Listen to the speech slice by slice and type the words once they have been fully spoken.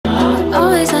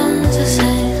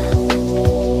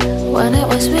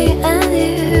just me and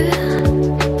you.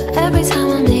 But every time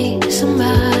I meet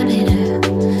somebody new,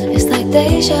 it's like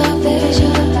deja vu.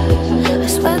 I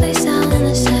swear they sound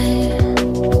the same.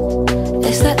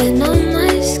 It's like they're on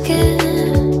my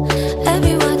skin.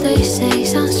 Every word they say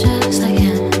sounds just like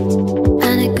him.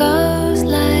 And it goes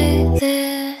like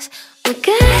this. We'll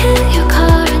get in your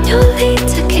car and you'll need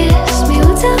to kiss me.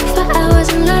 We'll talk for hours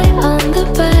and lie on the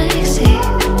backseat.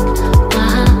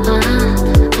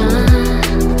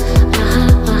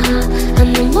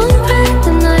 And then one bright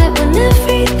the night when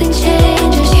everything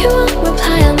changes, you won't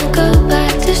reply, I'ma go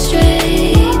back to strangers.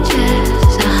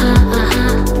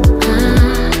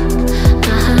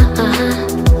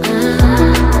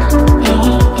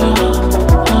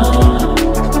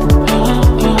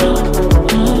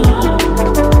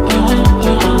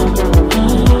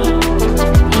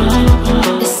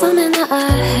 It's something that I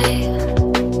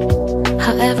hate,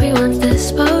 how everyone's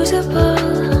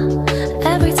disposable.